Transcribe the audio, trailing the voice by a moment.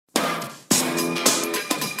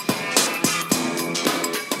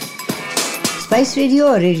Spice Radio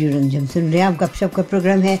और radio रंजम सुन रहे हैं आप। गप शप का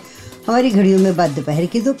प्रोग्राम है। हमारी घड़ियों में बाद दोपहर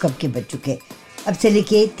के 2 कब के बज चुके। अब से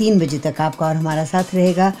लेके 3 बजे तक आपका और हमारा साथ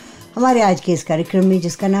रहेगा हमारे आज के इस कार्यक्रम में,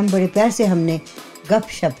 जिसका नाम बड़े प्यार से हमने गप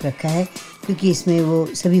शप रखा है, क्योंकि इसमें वो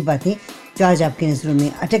सभी बातें जो आज आपकी नज़रों में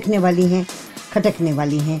अटकने वाली हैं, खटकने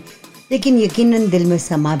वाली हैं, लेकिन यकीनन दिल में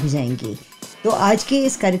समा भी जाएंगी। तो आज के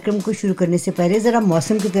इस कार्यक्रम को शुरू करने से पहले ज़रा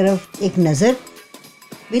मौसम की तरफ एक नज़र।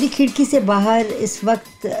 मेरी खिड़की से बाहर इस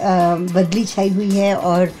वक्त बदली छाई हुई है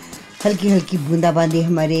और हल्की हल्की बूंदाबांदी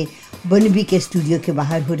हमारे बनबी के स्टूडियो के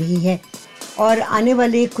बाहर हो रही है, और आने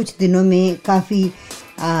वाले कुछ दिनों में काफ़ी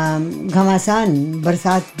घमासान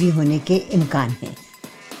बरसात भी होने के इम्कान हैं।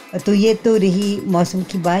 तो ये तो रही मौसम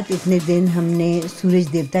की बात। इतने दिन हमने सूरज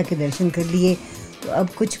देवता के दर्शन कर लिए, तो अब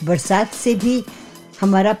कुछ बरसात से भी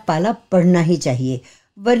हमारा पाला पड़ना ही चाहिए,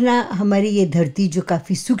 वरना हमारी ये धरती जो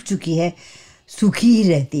काफ़ी सूख चुकी है सूखी ही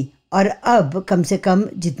रहती। और अब कम से कम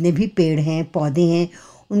जितने भी पेड़ हैं, पौधे हैं,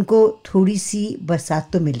 उनको थोड़ी सी बरसात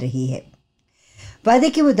तो मिल रही है। वादे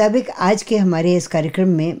के मुताबिक आज के हमारे इस कार्यक्रम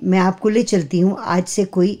में मैं आपको ले चलती हूँ आज से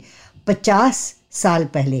कोई 50 साल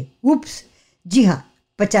पहले। उप्स, जी हाँ,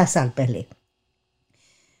 50 साल पहले।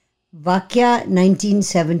 वाक़या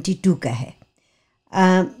 1972 का है।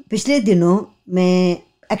 पिछले दिनों मैं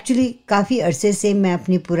एक्चुअली काफ़ी अरसे से मैं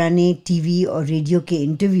अपनी पुराने टीवी और रेडियो के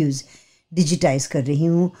इंटरव्यूज़ डिजिटाइज़ कर रही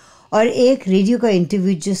हूँ, और एक रेडियो का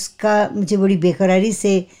इंटरव्यू जिसका मुझे बड़ी बेकरारी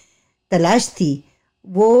से तलाश थी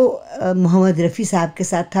वो मोहम्मद रफ़ी साहब के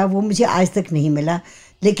साथ था। वो मुझे आज तक नहीं मिला,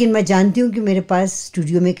 लेकिन मैं जानती हूँ कि मेरे पास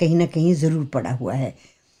स्टूडियो में कहीं ना कहीं ज़रूर पड़ा हुआ है।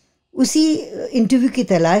 उसी इंटरव्यू की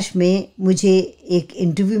तलाश में मुझे एक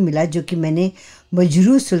इंटरव्यू मिला जो कि मैंने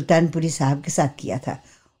मजरूह सुल्तानपुरी साहब के साथ किया था।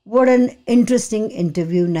 What an interesting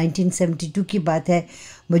interview. 1972 की बात है।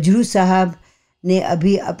 मजरूह साहब ने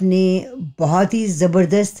अभी अपने बहुत ही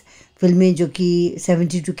ज़बरदस्त फिल्में जो कि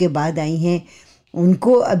 72 के बाद आई हैं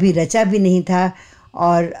उनको अभी रचा भी नहीं था,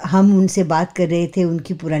 और हम उनसे बात कर रहे थे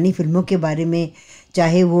उनकी पुरानी फ़िल्मों के बारे में,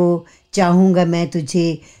 चाहे वो चाहूँगा मैं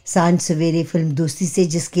तुझे, सांझ सवेरे, फिल्म दोस्ती से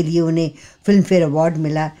जिसके लिए उन्हें फिल्म फेयर अवार्ड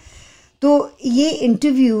मिला। तो ये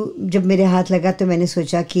इंटरव्यू जब मेरे हाथ लगा तो मैंने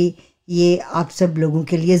सोचा कि ये आप सब लोगों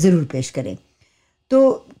के लिए ज़रूर पेश करें। तो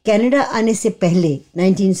कनाडा आने से पहले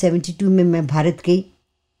 1972 में मैं भारत गई।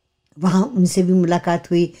 वहाँ उनसे भी मुलाकात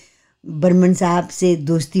हुई, बर्मन साहब से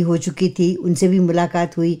दोस्ती हो चुकी थी, उनसे भी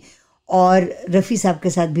मुलाकात हुई, और रफ़ी साहब के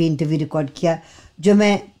साथ भी इंटरव्यू रिकॉर्ड किया, जो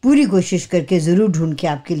मैं पूरी कोशिश करके ज़रूर ढूंढ के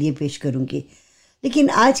आपके लिए पेश करूँगी। लेकिन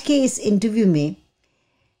आज के इस इंटरव्यू में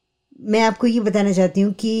मैं आपको ये बताना चाहती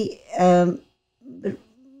हूँ कि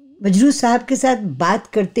मजरूह साहब के साथ बात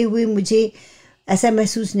करते हुए मुझे ऐसा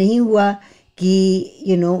महसूस नहीं हुआ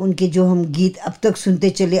कि उनके जो हम गीत अब तक सुनते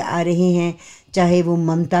चले आ रहे हैं, चाहे वो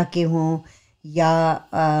ममता के हों या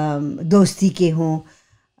दोस्ती के हों,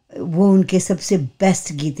 वो उनके सबसे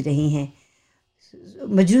बेस्ट गीत रहे हैं।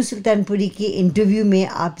 मजरूह सुल्तानपुरी के इंटरव्यू में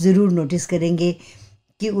आप ज़रूर नोटिस करेंगे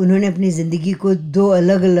कि उन्होंने अपनी ज़िंदगी को 2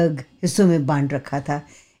 अलग अलग हिस्सों में बांट रखा था।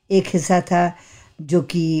 एक हिस्सा था जो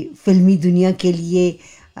कि फ़िल्मी दुनिया के लिए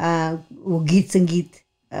वो गीत संगीत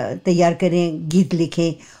तैयार करें, गीत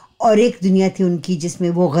लिखें, और एक दुनिया थी उनकी जिसमें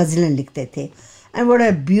वो गज़लें लिखते थे। And what a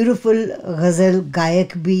beautiful ghazal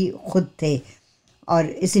गायक भी ख़ुद थे, और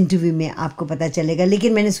इस इंटरव्यू में आपको पता चलेगा।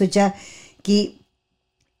 लेकिन मैंने सोचा कि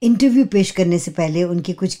इंटरव्यू पेश करने से पहले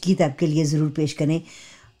उनके कुछ गीत आपके लिए ज़रूर पेश करें।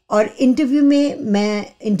 और इंटरव्यू में मैं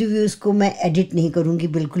इंटरव्यूज़ को मैं एडिट नहीं करूँगी,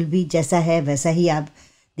 बिल्कुल भी जैसा है वैसा ही आप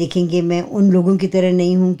देखेंगे। मैं उन लोगों की तरह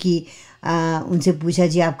नहीं हूँ कि उनसे पूछा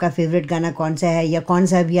जी आपका फेवरेट गाना कौन सा है या कौन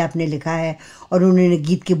सा भी आपने लिखा है, और उन्होंने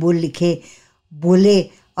गीत के बोल बोले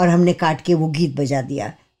और हमने काट के वो गीत बजा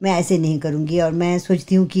दिया। मैं ऐसे नहीं करूँगी, और मैं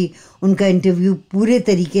सोचती हूँ कि उनका इंटरव्यू पूरे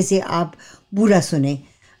तरीके से आप पूरा सुने।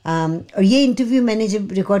 और ये इंटरव्यू मैंने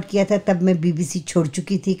जब रिकॉर्ड किया था तब मैं बीबीसी छोड़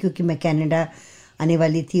चुकी थी, क्योंकि मैं कनाडा आने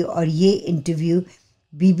वाली थी, और ये इंटरव्यू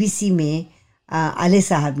बीबीसी में आले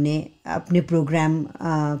साहब ने अपने प्रोग्राम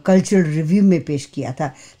कल्चरल रिव्यू में पेश किया था।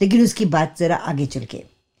 लेकिन उसकी बात ज़रा आगे चल के।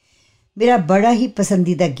 मेरा बड़ा ही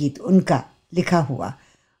पसंदीदा गीत उनका लिखा हुआ,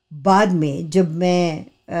 बाद में जब मैं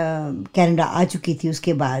कनाडा आ चुकी थी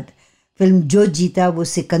उसके बाद फिल्म जो जीता वो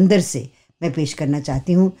सिकंदर से मैं पेश करना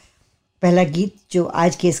चाहती हूँ। पहला गीत जो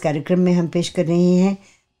आज के इस कार्यक्रम में हम पेश कर रहे हैं,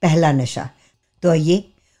 पहला नशा। तो आइए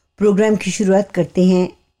प्रोग्राम की शुरुआत करते हैं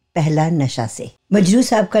पहला नशा से। मजरूह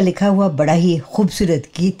साहब का लिखा हुआ बड़ा ही खूबसूरत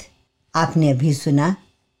गीत आपने अभी सुना,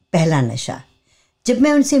 पहला नशा। जब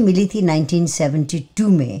मैं उनसे मिली थी 1972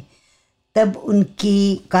 में, तब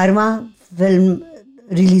उनकी कारवां फिल्म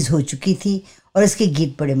रिलीज़ हो चुकी थी और उसके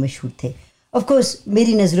गीत बड़े मशहूर थे। ऑफ कोर्स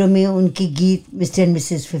मेरी नज़रों में उनके गीत मिस्टर एंड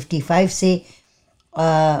मिसेस 55 से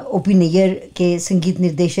ओपी नैयर के संगीत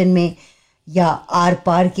निर्देशन में या आर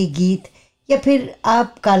पार के गीत, या फिर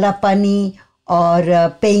आप काला पानी और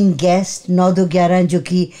पेइंग गेस्ट 9-2-11 जो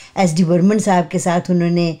कि SD बर्मन साहब के साथ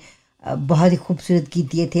उन्होंने बहुत ही खूबसूरत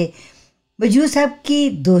गीत दिए थे। मजरूह साहब की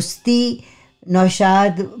दोस्ती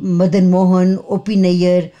नौशाद, मदन मोहन, OP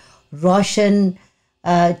नैयर, रोशन,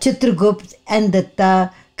 चित्रगुप्त, एन दत्ता,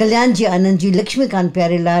 कल्याण जी आनंद जी, लक्ष्मीकांत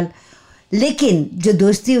प्यारेलाल, लेकिन जो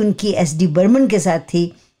दोस्ती उनकी SD बर्मन के साथ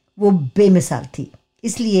थी वो बेमिसाल थी,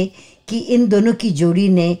 इसलिए कि इन दोनों की जोड़ी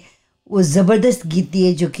ने वो ज़बरदस्त गीत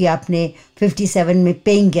दिए जो कि आपने 57 में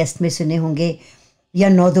पेइंग गेस्ट में सुने होंगे, या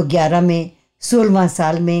 9-2-11 में, 16वां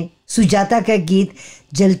साल में, सुजाता का गीत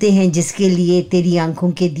जलते हैं जिसके लिए, तेरी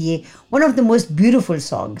आंखों के दिए, one of the most beautiful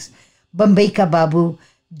songs, Bambai Ka Babu,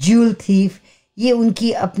 jewel thief, ये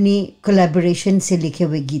उनकी अपनी कोलैबोरेशन से लिखे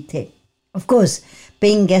हुए गीत थे। ऑफ कोर्स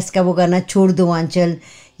पेइंग गेस्ट का वो गाना छोड़ दो आंचल,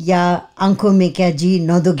 या आंखों में क्या जी,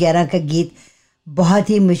 9-2-11 का गीत बहुत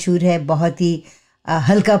ही मशहूर है, बहुत ही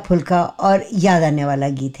हल्का फुल्का और याद आने वाला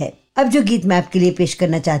गीत है। अब जो गीत मैं आपके लिए पेश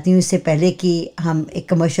करना चाहती हूँ, इससे पहले कि हम एक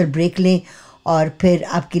कमर्शियल ब्रेक लें और फिर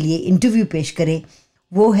आपके लिए इंटरव्यू पेश करें,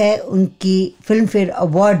 वो है उनकी फिल्म फेयर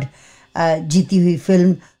अवार्ड जीती हुई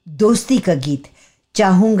फिल्म दोस्ती का गीत,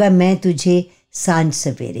 चाहूँगा मैं तुझे सांझ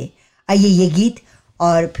सवेरे। आइए ये गीत,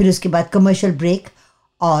 और फिर उसके बाद कमर्शियल ब्रेक,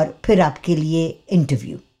 और फिर आपके लिए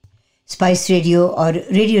इंटरव्यू। स्पाइस रेडियो और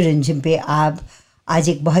रेडियो रंजन पे आप आज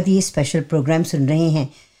एक बहुत ही स्पेशल प्रोग्राम सुन रहे हैं,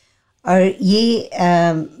 और ये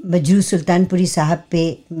मजरूह सुल्तानपुरी साहब पे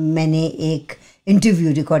मैंने एक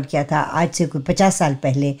इंटरव्यू रिकॉर्ड किया था आज से कोई 50 साल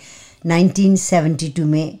पहले, 1972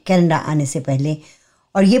 में कनाडा आने से पहले।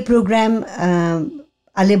 और ये प्रोग्राम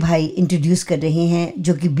आले भाई इंट्रोड्यूस कर रहे हैं,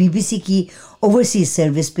 जो कि BBC की ओवरसीज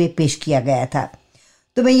सर्विस पे पेश किया गया था।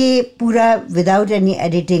 तो मैं ये पूरा विदाउट एनी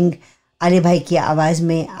एडिटिंग आले भाई की आवाज़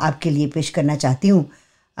में आपके लिए पेश करना चाहती हूँ।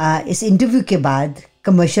 इस इंटरव्यू के बाद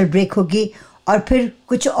कमर्शियल ब्रेक होगी और फिर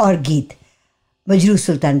कुछ और गीत मजरूह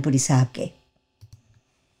सुल्तानपुरी साहब के।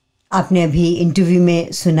 आपने अभी इंटरव्यू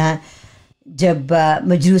में सुना जब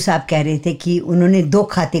मजरूह साहब कह रहे थे कि उन्होंने 2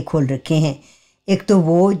 खाते खोल रखे हैं, एक तो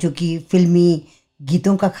वो जो कि फिल्मी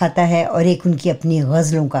गीतों का खाता है और एक उनकी अपनी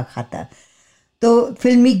गज़लों का खाता। तो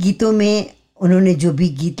फिल्मी गीतों में उन्होंने जो भी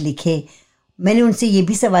गीत लिखे, मैंने उनसे ये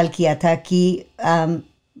भी सवाल किया था कि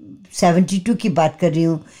 72 की बात कर रही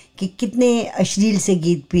हूँ कि कितने अश्लील से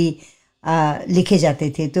गीत भी लिखे जाते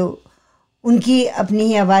थे। तो उनकी अपनी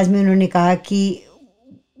ही आवाज़ में उन्होंने कहा कि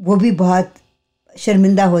वो भी बहुत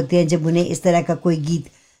शर्मिंदा होते हैं जब उन्हें इस तरह का कोई गीत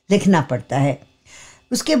लिखना पड़ता है।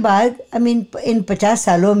 उसके बाद इन 50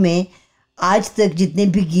 सालों में आज तक जितने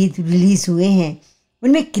भी गीत रिलीज़ हुए हैं,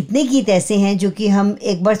 उनमें कितने गीत ऐसे हैं जो कि हम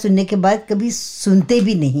एक बार सुनने के बाद कभी सुनते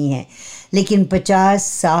भी नहीं हैं, लेकिन 50,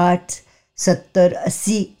 60, 70,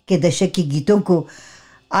 80 के दशक के गीतों को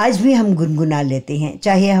आज भी हम गुनगुना लेते हैं।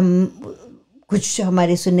 चाहे हम कुछ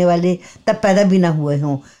हमारे सुनने वाले तब पैदा भी ना हुए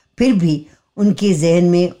हों, फिर भी उनके जहन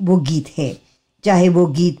में वो गीत है। चाहे वो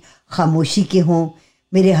गीत खामोशी के हों,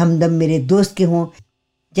 मेरे हमदम मेरे दोस्त के हों,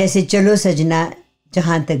 जैसे चलो सजना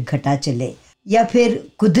जहाँ तक घटा चले, या फिर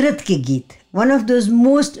कुदरत के गीत, one of those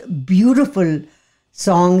most beautiful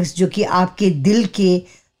songs जो कि आपके दिल के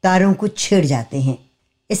तारों को छेड़ जाते हैं।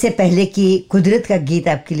 इससे पहले कि कुदरत का गीत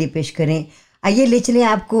आपके लिए पेश करें, आइए ले चलें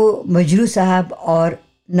आपको मजरूह साहब और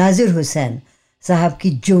नाज़िर हुसैन साहब की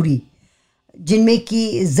जोड़ी, जिनमें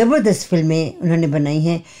कि ज़बरदस्त फिल्में उन्होंने बनाई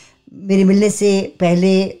हैं। मेरे मिलने से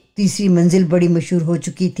पहले तीसरी मंजिल बड़ी मशहूर हो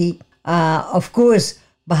चुकी थी। ऑफ कोर्स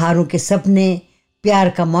बहारों के सपने, प्यार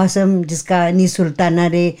का मौसम जिसका नी सुल्ताना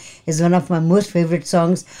रे is one of my most favourite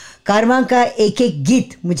songs. कारवां का एक एक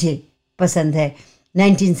गीत मुझे पसंद है।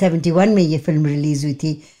 1971 में ये फिल्म रिलीज़ हुई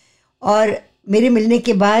थी, और मेरे मिलने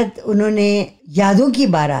के बाद उन्होंने यादों की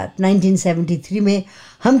बारात 1973 में,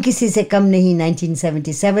 हम किसी से कम नहीं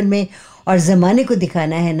 1977 में, और ज़माने को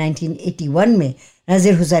दिखाना है 1981 में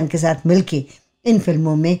नाज़िर हुसैन के साथ मिलके इन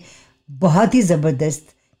फिल्मों में बहुत ही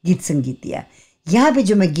ज़बरदस्त गीत संगीत दिया। यहाँ पे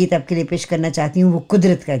जो मैं गीत आपके लिए पेश करना चाहती हूँ वो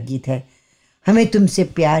कुदरत का गीत है, हमें तुमसे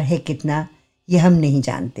प्यार है कितना ये हम नहीं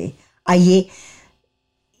जानते। आइए,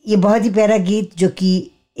 ये बहुत ही प्यारा गीत जो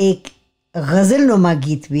कि एक गज़ल नुमा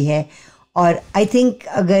गीत भी है, और आई थिंक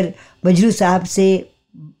अगर मजरूह साहब से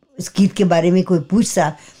इस गीत के बारे में कोई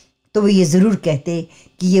पूछता तो वो ये ज़रूर कहते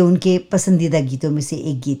कि ये उनके पसंदीदा गीतों में से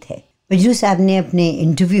एक गीत है। मजरूह साहब ने अपने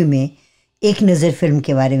इंटरव्यू में एक नज़र फिल्म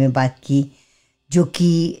के बारे में बात की, जो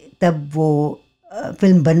कि तब वो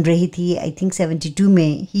फिल्म बन रही थी, आई थिंक 72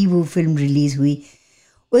 में ही वो फिल्म रिलीज़ हुई।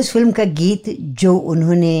 उस फिल्म का गीत जो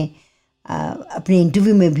उन्होंने अपने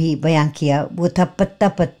इंटरव्यू में भी बयां किया वो था पत्ता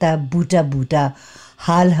पत्ता बूटा बूटा,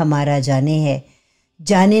 हाल हमारा जाने है,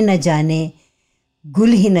 जाने न जाने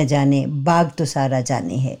गुल ही न जाने, बाग तो सारा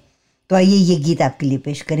जाने है। तो आइए ये गीत आपके लिए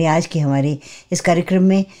पेश करें आज के हमारे इस कार्यक्रम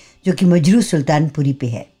में, जो कि मजरूह सुल्तानपुरी पे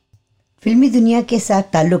है। फिल्मी दुनिया के साथ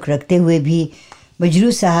ताल्लुक़ रखते हुए भी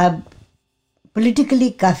मजरूह साहब पॉलिटिकली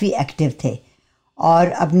काफ़ी एक्टिव थे और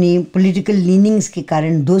अपनी पॉलिटिकल लीनिंग्स के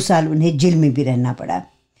कारण 2 साल उन्हें जेल में भी रहना पड़ा।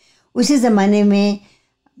 उसी ज़माने में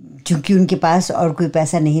चूँकि उनके पास और कोई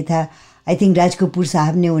पैसा नहीं था, आई थिंक राज कपूर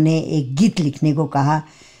साहब ने उन्हें एक गीत लिखने को कहा।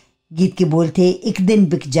 गीत के बोल थे, एक दिन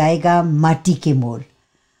बिक जाएगा माटी के मोल।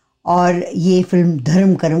 और ये फिल्म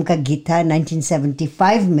धर्म कर्म का गीत था।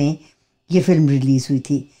 1975 में ये फिल्म रिलीज़ हुई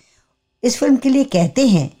थी। इस फिल्म के लिए कहते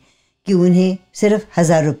हैं कि उन्हें सिर्फ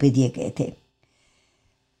 1000 रुपये दिए गए थे।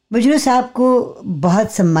 मजरूह साहब को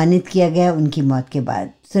बहुत सम्मानित किया गया उनकी मौत के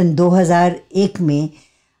बाद। सन 2001 में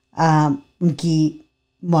उनकी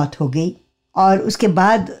मौत हो गई और उसके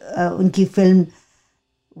बाद उनकी फिल्म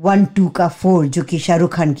 1, 2 का 4, जो कि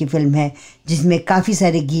शाहरुख खान की फिल्म है, जिसमें काफ़ी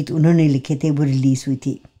सारे गीत उन्होंने लिखे थे, वो रिलीज़ हुई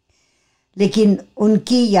थी। लेकिन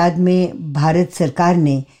उनकी याद में भारत सरकार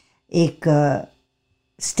ने एक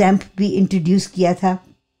स्टैम्प भी इंट्रोड्यूस किया था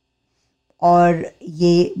और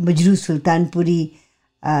ये मजरूह सुल्तानपुरी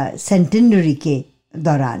सेंटेनरी के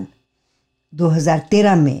दौरान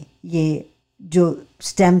 2013 में ये जो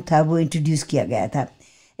स्टैम्प था वो इंट्रोड्यूस किया गया था।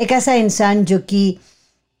 एक ऐसा इंसान जो कि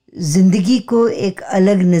ज़िंदगी को एक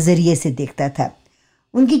अलग नज़रिए से देखता था।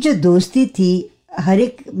 उनकी जो दोस्ती थी हर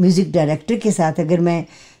एक म्यूज़िक डायरेक्टर के साथ, अगर मैं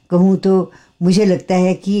कहूँ तो मुझे लगता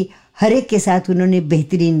है कि हर एक के साथ उन्होंने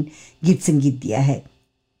बेहतरीन गीत संगीत दिया है।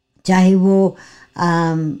 चाहे वो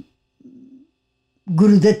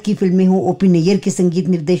गुरुदत्त की फिल्में हों, ओपी नैयर के संगीत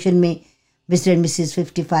निर्देशन में मिस्टर एंड मिसेस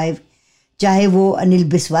 55, चाहे वो अनिल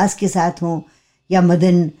बिस्वास के साथ हों या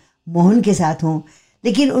मदन मोहन के साथ हों,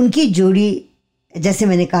 लेकिन उनकी जोड़ी, जैसे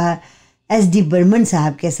मैंने कहा, एस.डी. बर्मन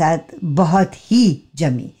साहब के साथ बहुत ही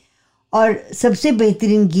जमी। और सबसे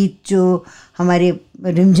बेहतरीन गीत जो हमारे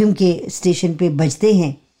रिमझिम के स्टेशन पे बजते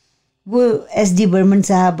हैं वो एस.डी. बर्मन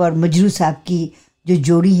साहब और मजरूह साहब की जो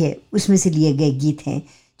जोड़ी है उसमें से लिए गए गीत हैं।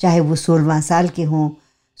 चाहे वो 16वां साल के हों,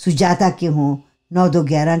 सुजाता के हों,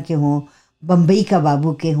 9-2-11 के हों, बम्बई का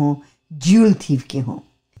बाबू के हों, ज्यूल थीव के हों।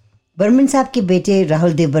 बर्मन साहब के बेटे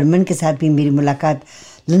राहुल देव बर्मन के साथ भी मेरी मुलाकात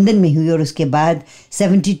लंदन में हुई और उसके बाद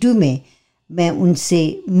 72 में मैं उनसे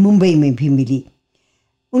मुंबई में भी मिली।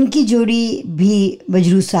 उनकी जोड़ी भी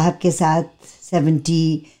मजरूह साहब के साथ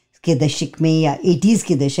 70 के दशक में या 80s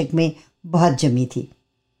के दशक में बहुत जमी थी।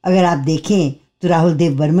 अगर आप देखें तो राहुल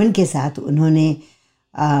देव बर्मन के साथ उन्होंने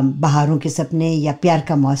बहारों के सपने या प्यार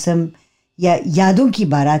का मौसम या यादों की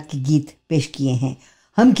बारात के गीत पेश किए हैं।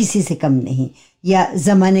 हम किसी से कम नहीं या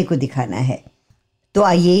ज़माने को दिखाना है। तो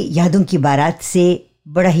आइए यादों की बारात से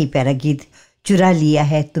बड़ा ही प्यारा गीत चुरा लिया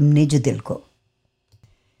है तुमने जो दिल को।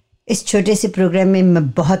 इस छोटे से प्रोग्राम में मैं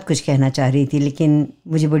बहुत कुछ कहना चाह रही थी, लेकिन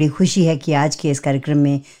मुझे बड़ी खुशी है कि आज के इस कार्यक्रम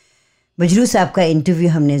में मजरूह साहब का इंटरव्यू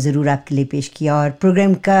हमने ज़रूर आपके लिए पेश किया और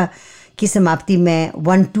प्रोग्राम की समाप्ति मैं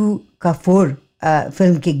 1, 2 का 4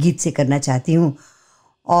 फिल्म के गीत से करना चाहती हूँ।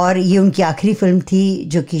 और ये उनकी आखिरी फिल्म थी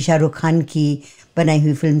जो कि शाहरुख खान की बनाई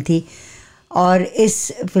हुई फिल्म थी और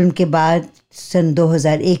इस फिल्म के बाद सन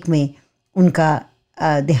 2001 में उनका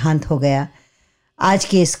देहांत हो गया। आज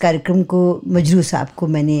के इस कार्यक्रम को मजरूह साहब को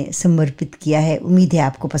मैंने समर्पित किया है। उम्मीद है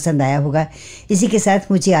आपको पसंद आया होगा। इसी के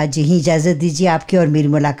साथ मुझे आज यहीं इजाज़त दीजिए। आपकी और मेरी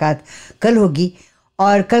मुलाकात कल होगी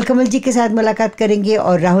और कल कमल जी के साथ मुलाकात करेंगे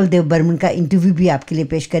और राहुल देव बर्मन का इंटरव्यू भी आपके लिए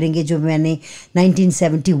पेश करेंगे जो मैंने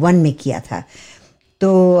 1971 में किया था।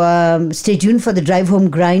 तो stay tuned for the drive home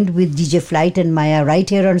grind with DJ Flight and Maya right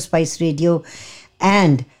here on Spice Radio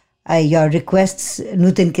and your requests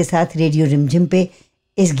नूतन के साथ रेडियो रिमझिम पे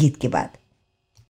इस गीत के बाद।